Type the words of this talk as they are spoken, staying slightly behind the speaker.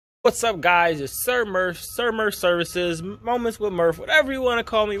What's up, guys? It's Sir Murph Services, Moments with Murph, whatever you want to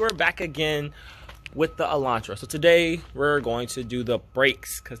call me. We're back again with the Elantra. So today we're going to do the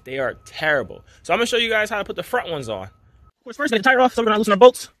brakes because they are terrible. So I'm going to show you guys how to put the front ones on. Of course, first get the tire off, so we're going to loosen our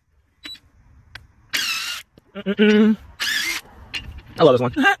bolts. I love this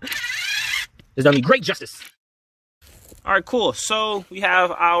one. It's done me great justice. All right, cool. So we have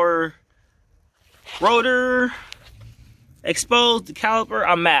our rotor exposed, the caliper.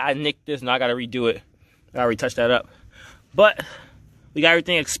 I'm mad I nicked this and I gotta redo it. I already touched that up, but we got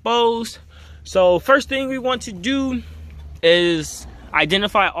everything exposed. So first thing we want to do is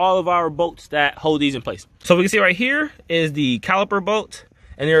identify all of our bolts that hold these in place. So we can see right here is the caliper bolt,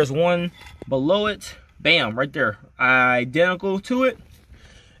 and there's one below it, bam, right there, identical to it.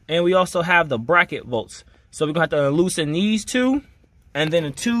 And we also have the bracket bolts, so we're gonna have to loosen these two, and then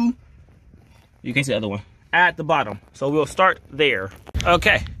the two, you can see the other one at the bottom. So we'll start there.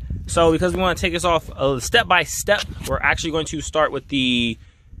 Okay, so because we want to take this off step by step, we're actually going to start with the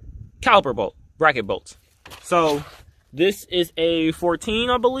caliper bolt, bracket bolts. So this is a 14,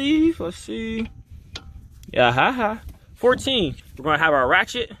 I believe. Let's see. Yeah, 14. We're going to have our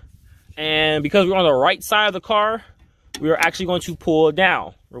ratchet, and because we're on the right side of the car, we are actually going to pull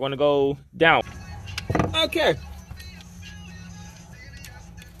down. We're going to go down. Okay.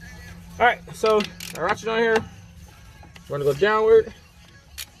 All right, so our ratchet on here, we're gonna go downward.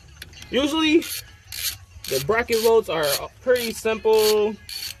 Usually, the bracket bolts are pretty simple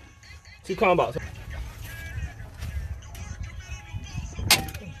to come about.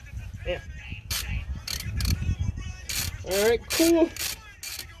 Yeah. All right, cool.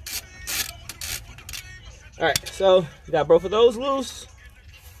 All right, so we got both of those loose.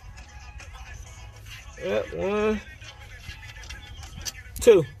 Yep, 1,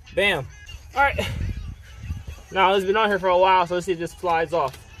 2. Bam. All right. Now it's been on here for a while, so let's see if this flies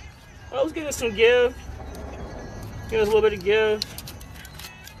off. Well, let's give it some give. Give us a little bit of give.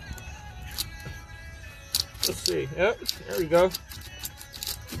 Let's see. Yep. There we go.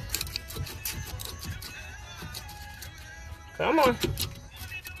 Come on.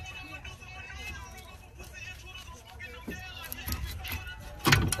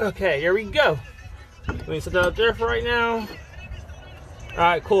 Okay, here we go. Let me set that up there for right now. All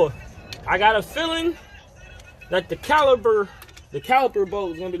right, cool. I got a feeling that the caliper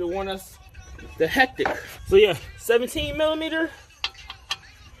bolt is gonna be the one that's the hectic. So yeah, 17 millimeter.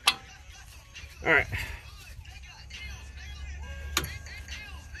 All right.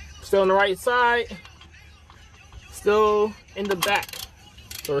 Still on the right side. Still in the back.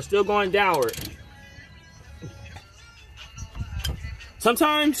 So we're still going downward.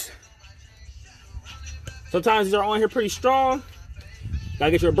 Sometimes these are on here pretty strong. Gotta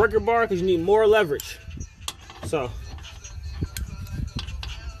get your breaker bar because you need more leverage. So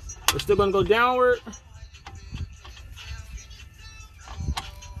we're still gonna go downward.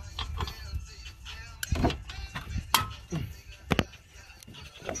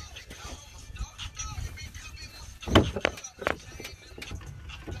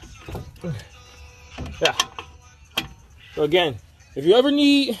 Yeah. So again, if you ever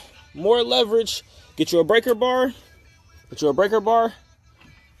need more leverage, get you a breaker bar. Get you a breaker bar.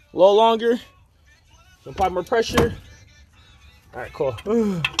 A little longer, apply more pressure. All right, cool.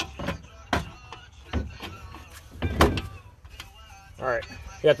 All right,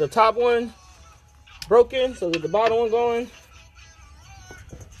 we got the top one broken, so get the bottom one going.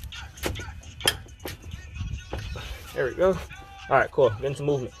 There we go. All right, cool. Getting some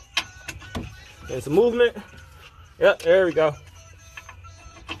movement. Getting some movement. Yep, there we go.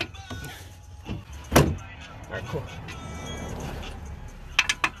 All right, cool.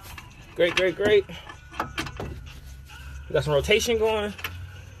 Great, great, great. We got some rotation going.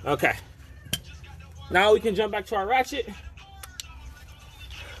 Okay. Now we can jump back to our ratchet.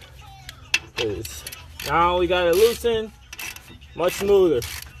 Now we got it loosened. Much smoother.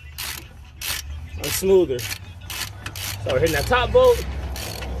 Much smoother. So we're hitting that top bolt.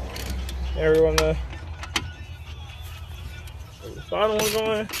 Everyone, the bottom one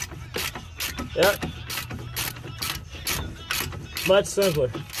going. Yep. Much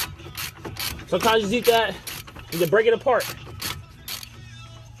simpler. Sometimes you need that, you can break it apart.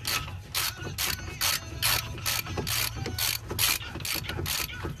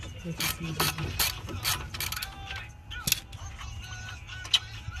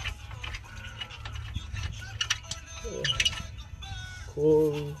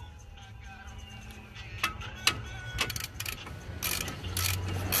 Cool.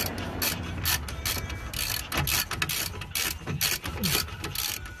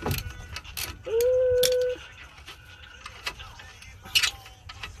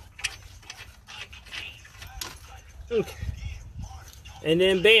 Okay. And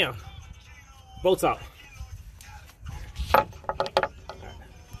then bam, bolts out. Right.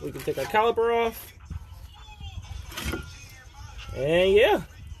 We can take our caliper off. And yeah.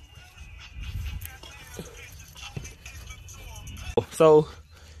 So,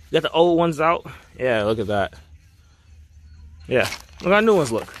 you got the old ones out. Yeah, look at that. Yeah, look how new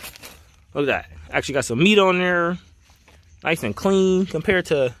ones look. Look at that. Actually got some meat on there. Nice and clean compared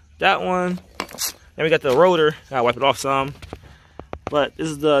to that one. Then we got the rotor. Gotta wipe it off some. But this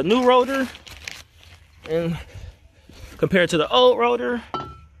is the new rotor. And compared to the old rotor,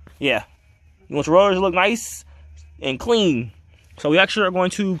 yeah. You want your rotors to look nice and clean. So we actually are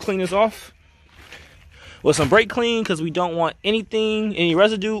going to clean this off with some brake clean because we don't want any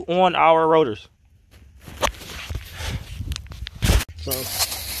residue on our rotors. So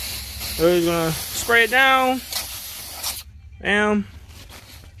we're just gonna spray it down. Bam.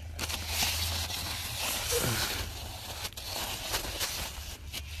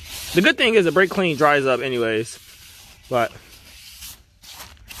 The good thing is the brake clean dries up anyways, but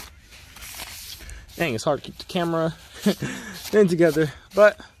dang, it's hard to keep the camera in together.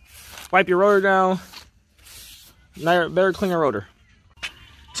 But wipe your rotor down. Better clean your rotor.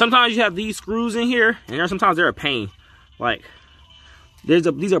 Sometimes you have these screws in here, and sometimes they're a pain. Like these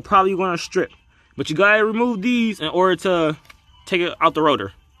are probably going to strip, but you gotta remove these in order to take it out the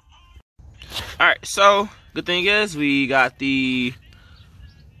rotor. All right, so good thing is we got the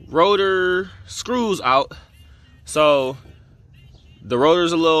rotor screws out. So the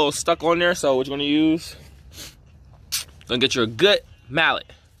rotor's a little stuck on there. So what you're gonna use, gonna get your good mallet,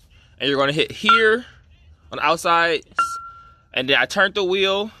 and you're gonna hit here on the outside, and then I turned the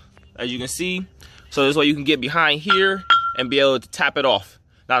wheel, as you can see, so this way you can get behind here and be able to tap it off.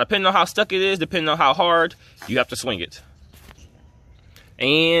 Now, depending on how stuck it is, depending on how hard, you have to swing it.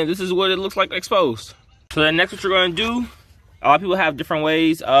 And this is what it looks like exposed. So then next, what you're gonna do, a lot of people have different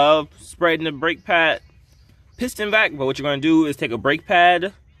ways of spreading the brake pad piston back, but what you're gonna do is take a brake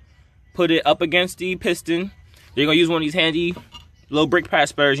pad, put it up against the piston. You're gonna use one of these handy little brake pad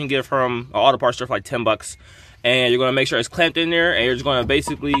spreaders you can get from an auto parts store for like 10 bucks. And you're gonna make sure it's clamped in there, and you're just gonna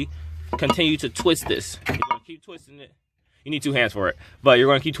basically continue to twist this. You're gonna keep twisting it. You need 2 hands for it, but you're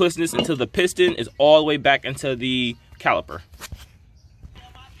gonna keep twisting this until the piston is all the way back into the caliper.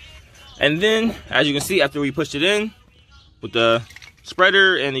 And then, as you can see, after we pushed it in with the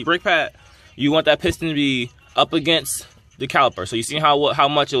spreader and the brake pad, you want that piston to be up against the caliper. So you see how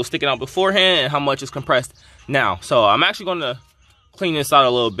much it was sticking out beforehand and how much is compressed now. So I'm actually gonna clean this out a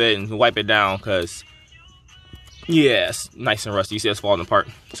little bit and wipe it down because, yeah, it's nice and rusty. You see it's falling apart.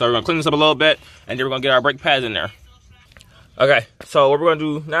 So we're gonna clean this up a little bit, and then we're gonna get our brake pads in there. Okay, so what we're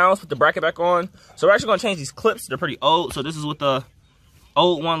gonna do now is put the bracket back on. So we're actually gonna change these clips. They're pretty old. So this is what the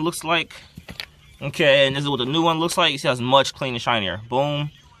old one looks like. Okay, and this is what the new one looks like. You see how it's much cleaner, shinier.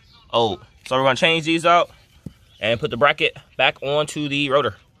 Boom, old. So we're gonna change these out and put the bracket back onto the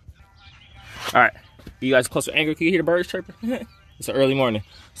rotor. All right, you guys closer angle, can you hear the birds chirping? It's an early morning.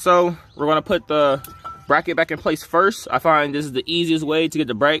 So we're gonna put the bracket back in place first. I find this is the easiest way to get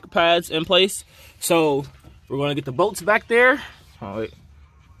the brake pads in place. So we're gonna get the bolts back there. Oh wait,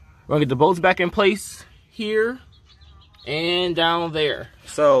 we're gonna get the bolts back in place here and down there.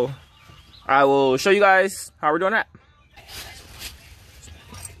 So I will show you guys how we're doing that.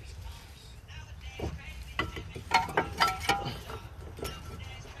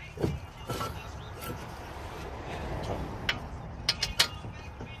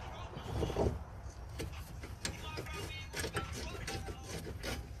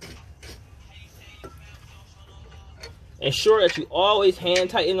 Ensure that you always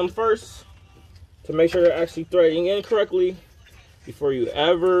hand tighten them first to make sure they're actually threading in correctly before you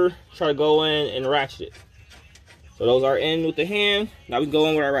ever try to go in and ratchet it. So those are in with the hand. Now we can go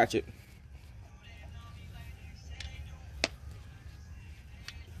in with our ratchet.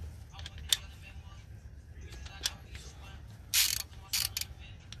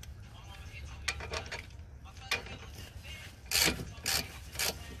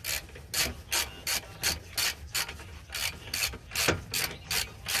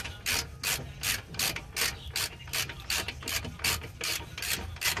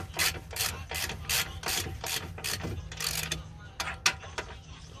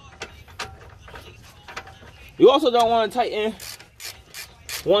 You also don't want to tighten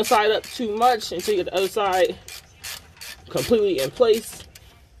one side up too much until you get the other side completely in place.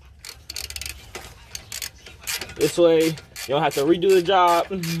 This way you don't have to redo the job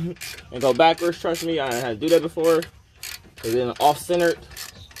and go backwards. Trust me, I had to do that before. It's then off-centered.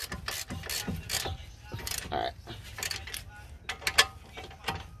 Alright.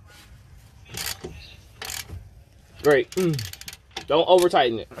 Great. Don't over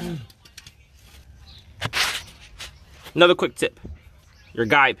tighten it. Another quick tip, your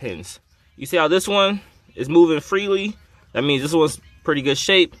guide pins. You see how this one is moving freely? That means this one's pretty good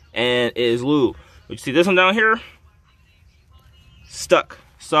shape and is lube. But you see this one down here? Stuck.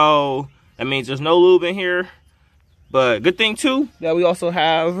 So that means there's no lube in here. But good thing too that we also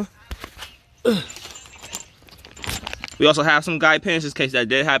have some guide pins just in case that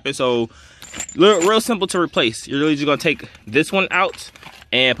did happen. So real simple to replace. You're really just gonna take this one out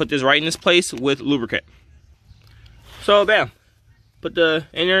and put this right in this place with lubricant. So bam, put the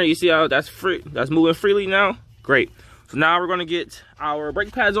in there. You see how that's free, that's moving freely now. Great. So now we're gonna get our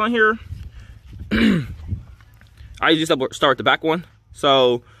brake pads on here. I usually start the back one.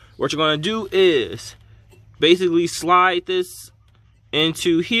 So what you're gonna do is basically slide this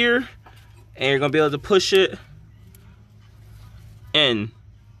into here, and you're gonna be able to push it in.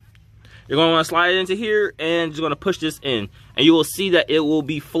 You're gonna wanna slide it into here and just gonna push this in, and you will see that it will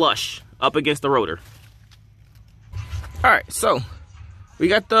be flush up against the rotor. All right, so we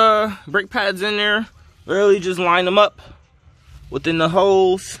got the brake pads in there. Really just line them up within the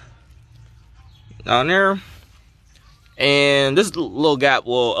holes down there. And this little gap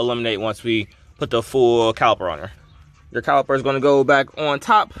will eliminate once we put the full caliper on there. Your caliper is gonna go back on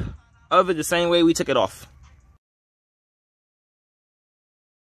top of it the same way we took it off.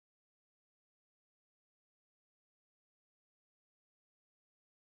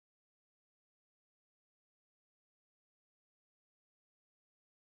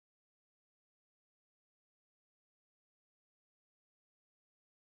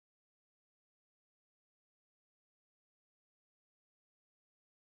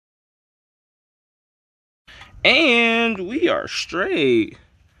 And we are straight.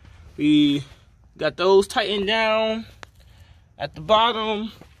 We got those tightened down at the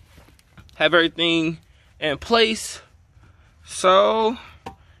bottom, have everything in place. So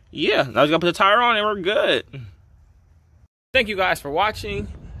yeah, now we gotta put the tire on and we're good. Thank you guys for watching,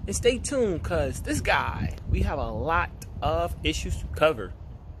 and stay tuned because this guy, we have a lot of issues to cover.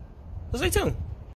 So stay tuned.